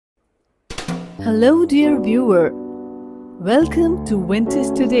Hello dear viewer, welcome to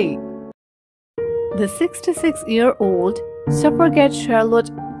Vintage Today. The 66-year-old suffragette Charlotte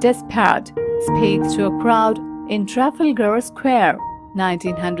Despard speaks to a crowd in Trafalgar Square,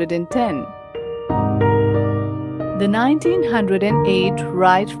 1910. The 1908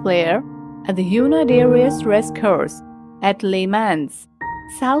 Wright Flare at the Unidarius Racecourse at Le Mans,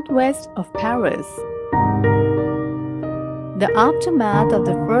 southwest of Paris. The aftermath of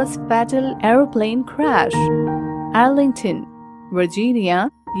the first fatal aeroplane crash, Arlington, Virginia,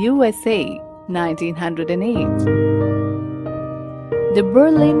 USA, 1908. The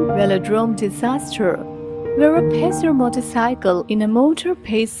Berlin Velodrome disaster, where a pacer motorcycle in a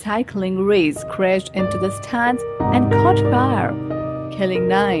motor-paced cycling race crashed into the stands and caught fire, killing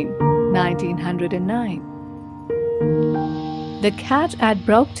 9, 1909. The Cat at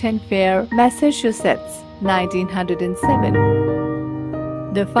Brockton Fair, Massachusetts, 1907.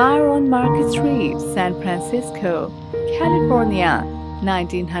 The Fire on Market Street, San Francisco, California,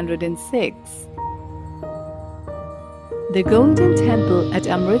 1906. The Golden Temple at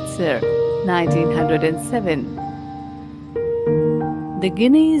Amritsar, 1907. The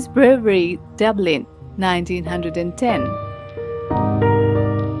Guinness Brewery, Dublin, 1910.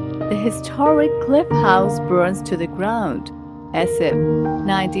 The historic Cliff House burns to the ground, SF,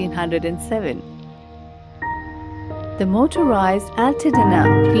 1907. The motorized Altadena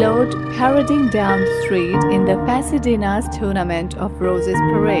float parading down the street in the Pasadena's Tournament of Roses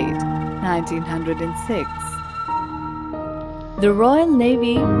Parade, 1906. The Royal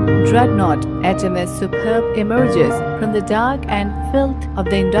Navy dreadnought HMS Superb emerges from the dark and filth of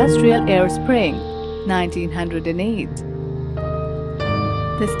the industrial air spring, 1908.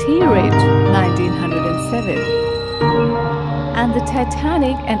 The Steerage, 1907. And the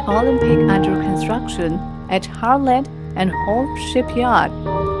Titanic and Olympic under construction at Harland and Holt Shipyard,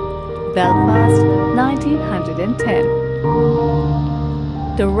 Belfast, 1910.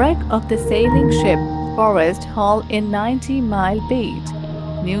 The wreck of the sailing ship Forest Hall in 90 Mile Beach,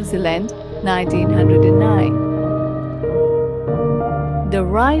 New Zealand, 1909. The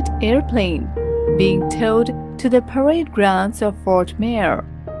Wright airplane being towed to the parade grounds of Fort Meade,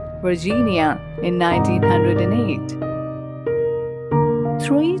 Virginia, in 1908.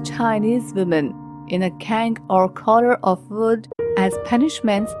 3 Chinese women in a kang or collar of wood as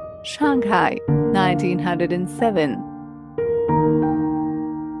punishments, Shanghai, 1907.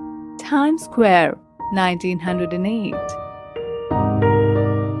 Times Square, 1908.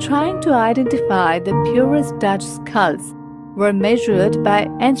 Trying to identify the purest Dutch skulls were measured by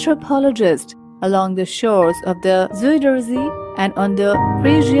anthropologists along the shores of the Zuiderzee and on the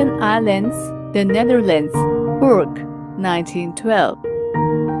Frisian Islands, the Netherlands, Burg, 1912.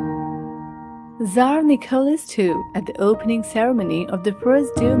 Tsar Nicholas II at the opening ceremony of the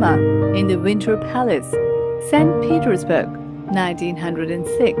First Duma in the Winter Palace, St. Petersburg,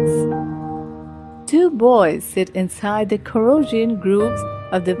 1906. 2 boys sit inside the corrosion grooves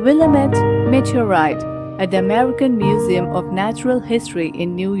of the Willamette meteorite at the American Museum of Natural History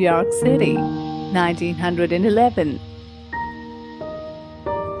in New York City, 1911.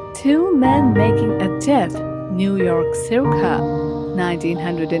 2 men making a death, New York Circa,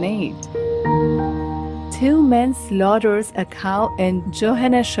 1908. 2 men slaughters a cow in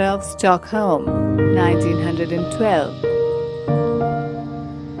Johannesburg, Stockholm, 1912.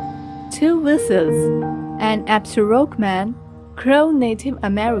 2 whistles. An Absaroka man, Crow Native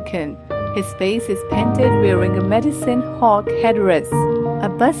American. His face is painted wearing a medicine hawk headdress, a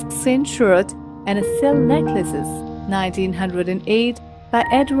buckskin shirt, and a silk necklaces, 1908, by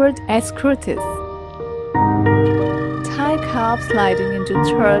Edward S. Curtis. Thai calf sliding into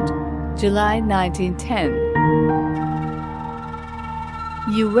 3rd, July 1910.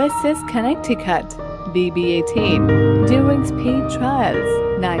 USS Connecticut, BB-18, during speed trials,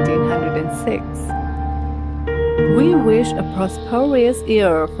 1906. We wish a prosperous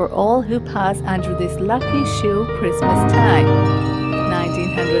year for all who pass under this lucky shoe Christmas time,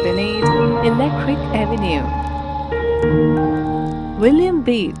 1908, Electric Avenue. William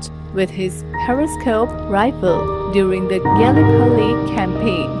Beach with his periscope rifle during the Gallipoli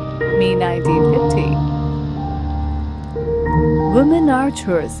campaign, May 1950. Women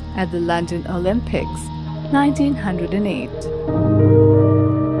archers at the London Olympics, 1908.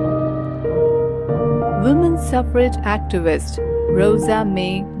 Women suffrage activist Rosa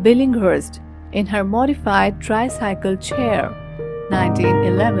May Billinghurst in her modified tricycle chair,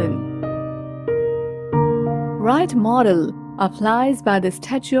 1911. Wright model applies by the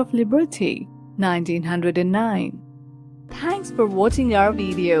Statue of Liberty, 1909. Thanks for watching our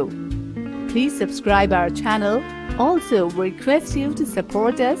video. Please subscribe our channel. Also, we request you to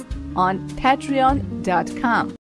support us on patreon.com.